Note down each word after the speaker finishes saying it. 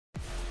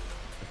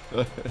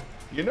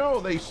You know,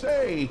 they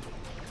say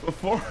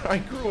before I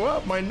grew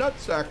up, my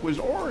nutsack was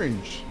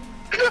orange.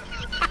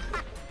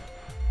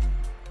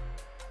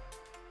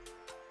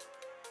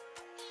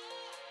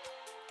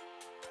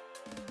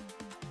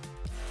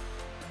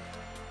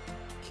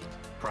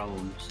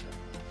 Problems.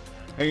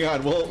 Hang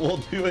on, we'll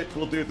do it.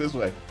 We'll do it this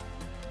way.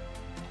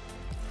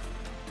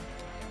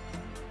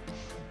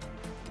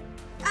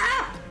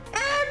 Ah!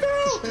 Ah, no!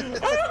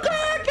 Oh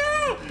God,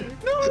 no!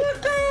 No,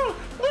 let go!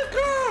 Let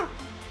go!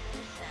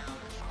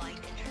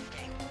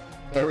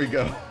 There we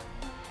go.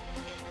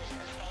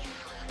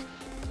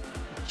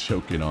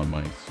 Choking on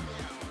my.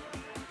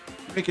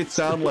 Make it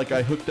sound like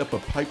I hooked up a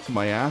pipe to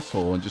my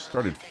asshole and just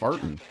started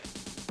farting.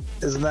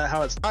 Isn't that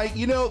how it's?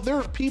 You know, there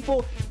are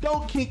people.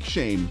 Don't kink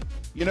shame.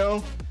 You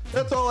know,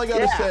 that's all I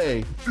gotta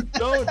say.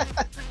 Don't.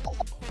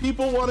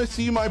 People want to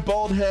see my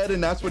bald head,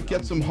 and that's what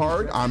gets them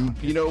hard.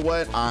 You know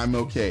what? I'm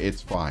okay.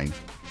 It's fine.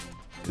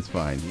 It's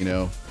fine. You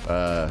know.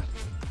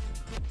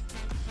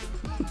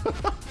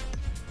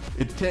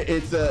 It's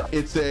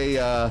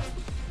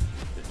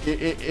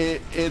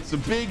a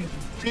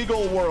big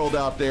old world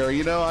out there.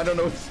 You know. I don't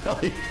know what to tell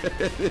you.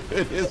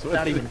 It is what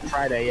Not even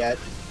Friday yet.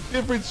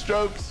 Different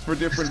strokes for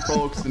different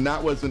folks, and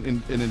that wasn't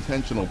an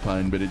intentional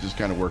pun, but it just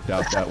kind of worked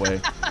out that way.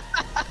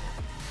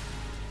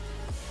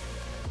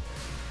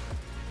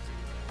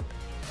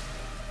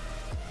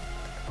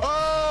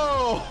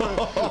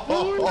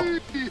 Oh!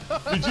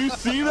 Did you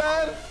see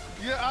that?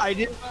 Yeah, I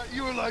did.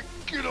 You were like,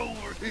 get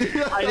over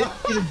here. I didn't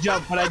see the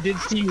jump, but I did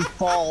see you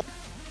fall.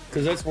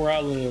 Because that's where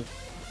I live.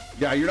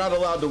 Yeah, you're not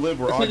allowed to live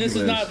where Ogden This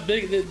is lives. not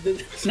big.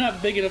 It's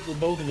not big enough for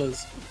both of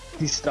us.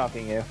 He's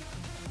stalking you.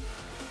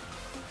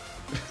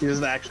 He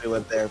doesn't actually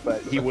live there,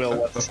 but he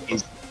will once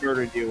he's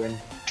murdered you and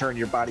turned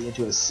your body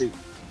into a suit.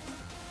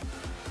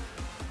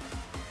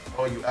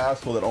 Oh, you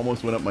asshole! That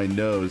almost went up my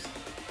nose.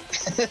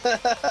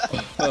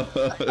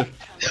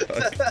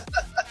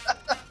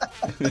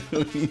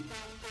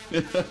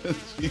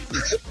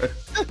 Jesus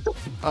Christ.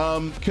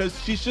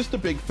 Because she's just a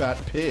big fat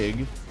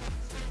pig.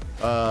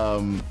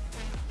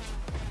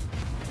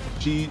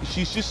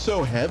 She's just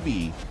so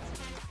heavy.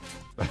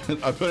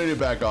 I'm putting it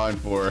back on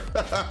for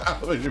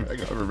I'm putting it back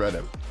on for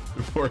Reddit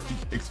before he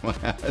kicks my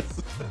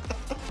ass.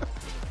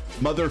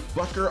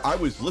 Motherfucker, I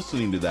was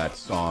listening to that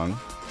song.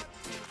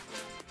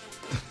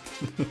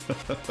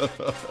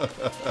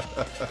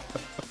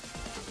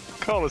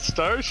 Call it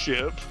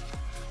Starship.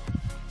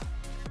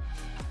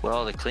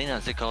 Well, the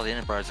Klingons, they call the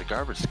Enterprise a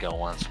garbage scale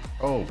once.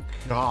 Oh,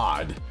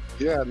 God.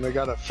 Yeah, and they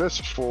got a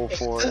fistful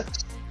for it.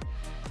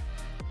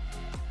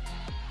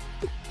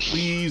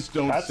 Please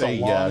don't That's say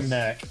a long yes.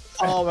 neck.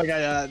 Oh my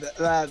god,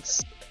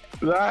 That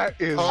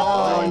is.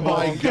 Oh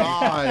my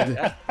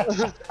God.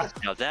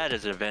 Now that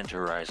is Event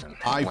Horizon.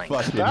 I Link.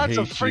 fucking That's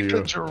a hate freaking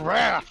you.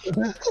 giraffe.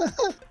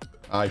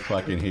 I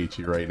fucking hate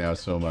you right now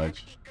so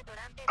much.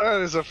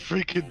 That is a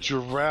freaking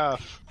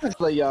giraffe.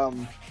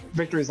 the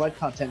Victory's Life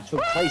content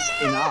took place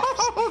in Ops.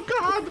 Oh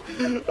God!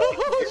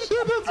 Oh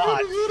shit! That's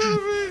what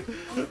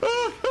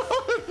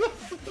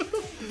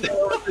They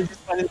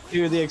decided to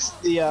do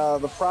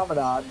the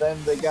promenade. Then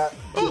they got.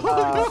 Oh my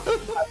God.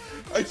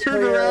 I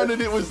turned around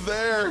and it was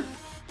there.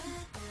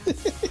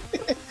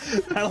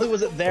 Not only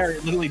was it there,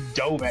 it literally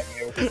dove at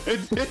you.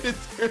 It did. It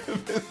scared the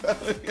piss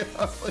out of me.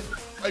 I was like,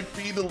 my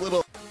feet a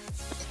little.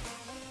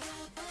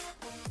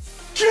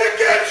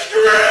 Chicken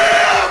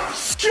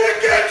strips!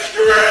 Chicken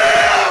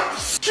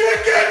strips!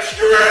 Chicken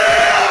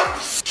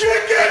strips!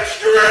 Chicken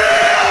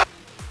strips!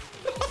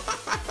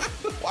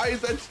 Why is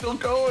that still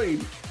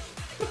going?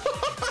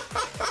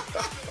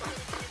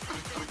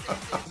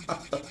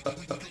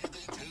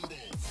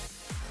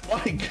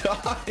 My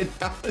God,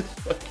 that is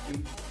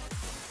fucking.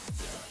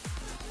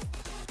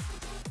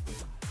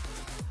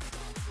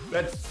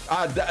 That's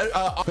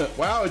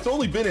wow, it's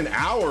only been an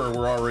hour.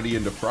 We're already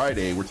into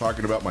Friday. We're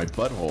talking about my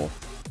butthole.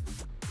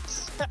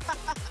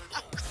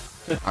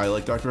 I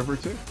like Dr. Pepper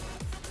too.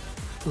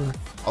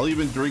 I'll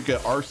even drink a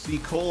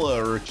RC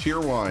Cola or a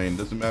Cheerwine.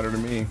 Doesn't matter to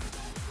me.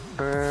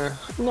 I'm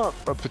not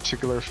a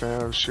particular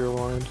fan of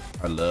Shearwine.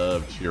 I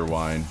love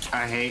Cheerwine.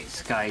 I hate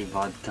Sky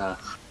Vodka.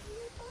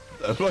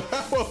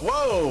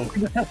 Whoa!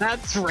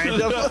 That's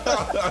random.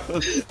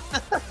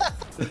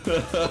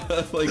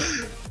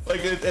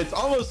 like it's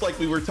almost like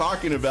we were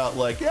talking about,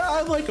 like, yeah,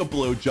 I like a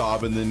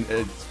blowjob, and then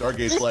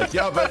Stargate's like,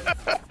 yeah, but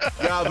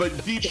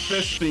deep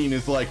fisting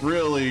is like,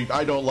 really,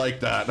 I don't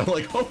like that. I'm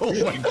like, oh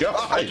my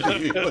God,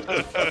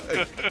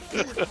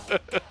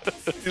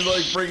 he's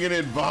like bringing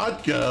in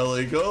vodka,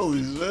 like,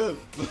 holy shit.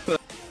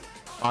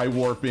 I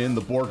warp in,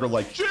 the Borg are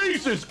like,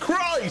 Jesus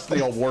Christ,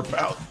 they all warp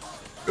out.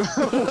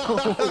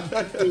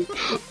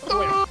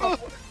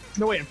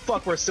 No way in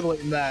fuck we're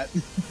assimilating that.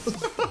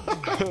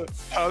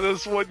 How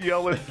does one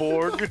yell at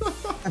Borg?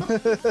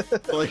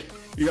 Like,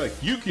 you're like,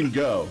 you can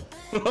go.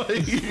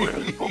 Like, you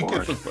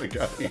get the fuck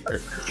out of here.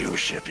 Your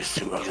ship is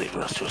too ugly for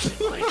us to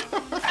assimilate.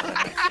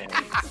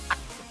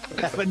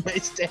 Have a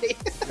nice day.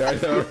 I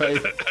know,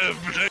 right?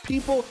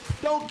 People,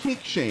 don't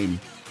kink shame.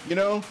 You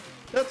know,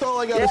 that's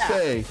all I gotta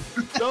say.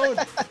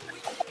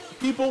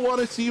 people want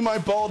to see my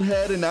bald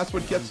head and that's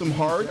what gets them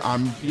hard,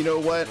 you know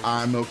what?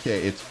 I'm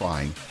okay. It's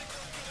fine.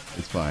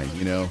 It's fine,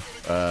 you know?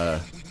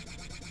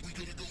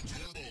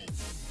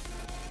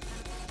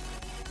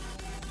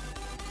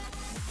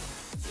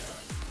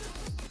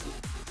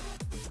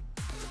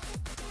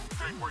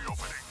 Gateway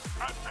opening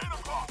at 8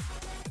 o'clock.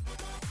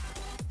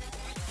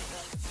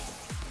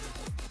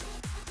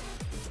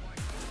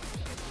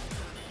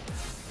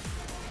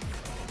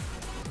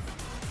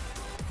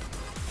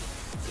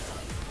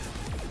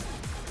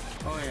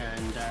 Oh yeah,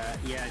 and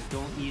yeah,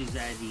 don't use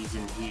Addies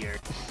in here.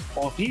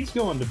 Well, if he's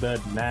going to bed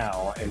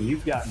now and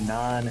you've got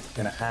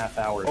 9.5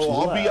 hours Oh,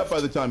 I'll left, be up by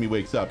the time he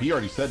wakes up. He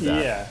already said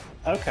that. Yeah.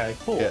 Okay,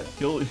 cool. Yeah,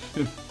 he'll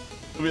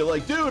be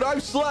like, dude,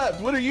 I've slept.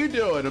 What are you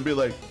doing? I'll be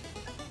like,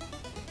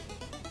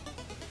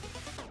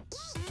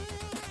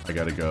 I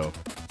gotta go.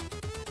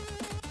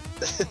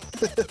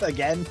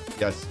 Again?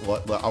 Yes,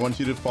 I want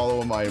you to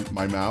follow my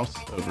mouse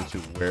over to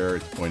where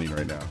it's pointing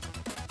right now.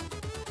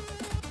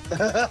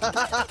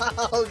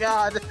 Oh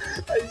God!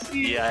 I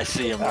see. Yeah, I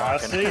see him I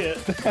rocking. see it.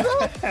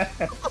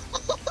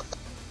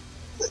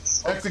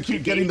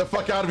 Execute getting the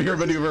fuck out of here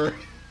maneuver.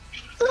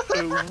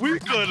 We're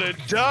gonna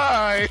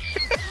die.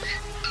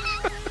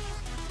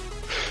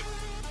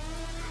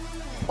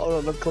 Hold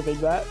on, I'm clipping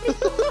that.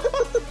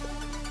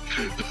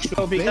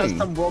 So because Thing.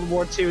 some World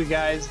War II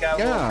guys got a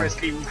little Yeah.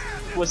 frisky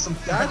with some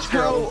That's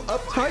French how girls.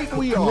 uptight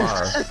we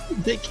are.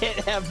 They can't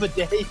have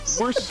bidets.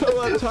 We're so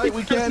uptight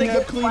we can't They have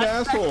get clean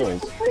flashbacks.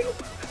 assholes.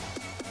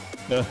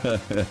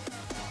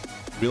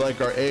 We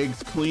like our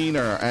eggs clean,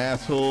 our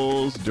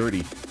assholes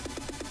dirty.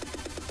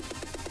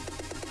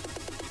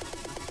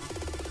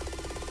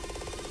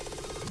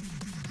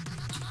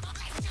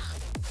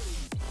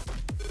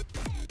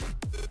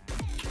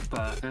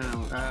 But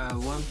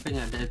one thing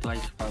I did like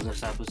about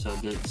this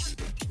episode is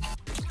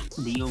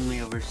the only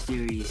other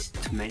series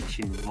to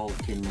mention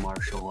Vulcan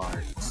martial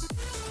arts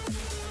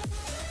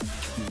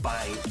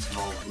by its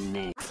Vulcan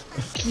name.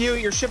 Q,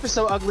 your ship is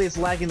so ugly it's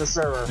lagging the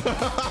server.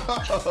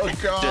 Oh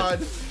God.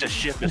 The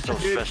ship is so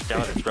stressed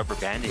out, it's rubber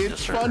banding the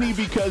It's server. funny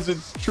because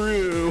it's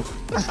true.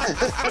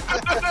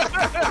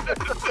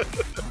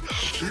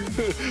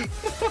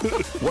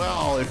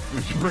 Well,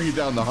 if you bring it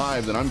down the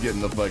hive, then I'm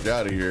getting the fuck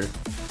out of here.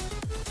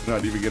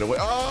 Not even get away.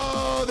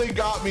 Oh, they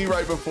got me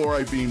right before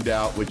I beamed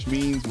out, which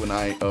means when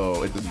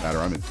oh, it doesn't matter.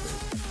 I'm in space.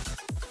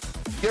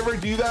 You ever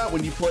do that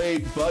when you play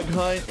Bug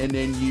Hunt and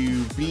then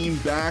you beam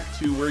back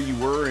to where you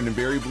were, and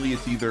invariably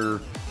it's either,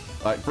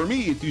 for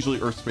me, it's usually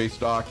Earth Space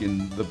Dock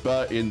in the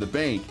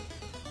bank,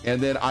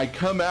 and then I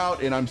come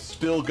out and I'm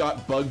still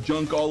got bug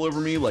junk all over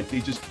me, like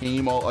they just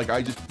came all, like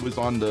I just was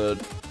on the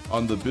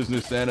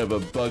business end of a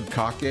bug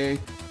kake,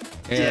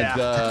 and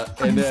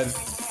and then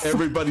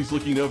everybody's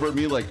looking over at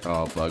me like,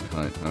 oh, Bug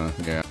Hunt,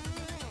 yeah.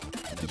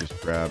 You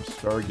just grab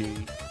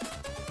Stargate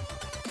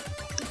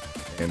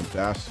and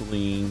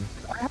Vaseline.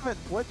 I haven't.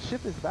 What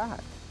ship is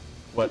that?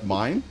 What,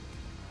 mine?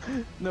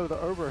 No, the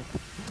Oberth.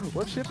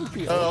 What ship is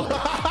the Oh.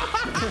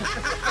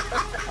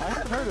 Oberth? I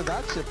haven't heard of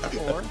that ship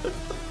before.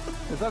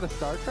 Is that a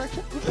Star Trek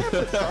ship? You can't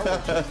put Star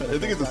Wars ships in I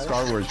think it's a there,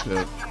 Star Wars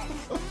ship.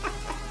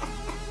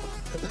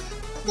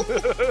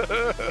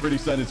 Pretty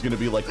soon it's gonna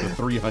be like the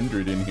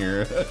 300 in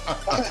here. This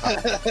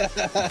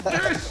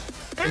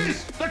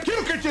is the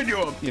Q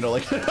continuum. You know,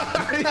 like.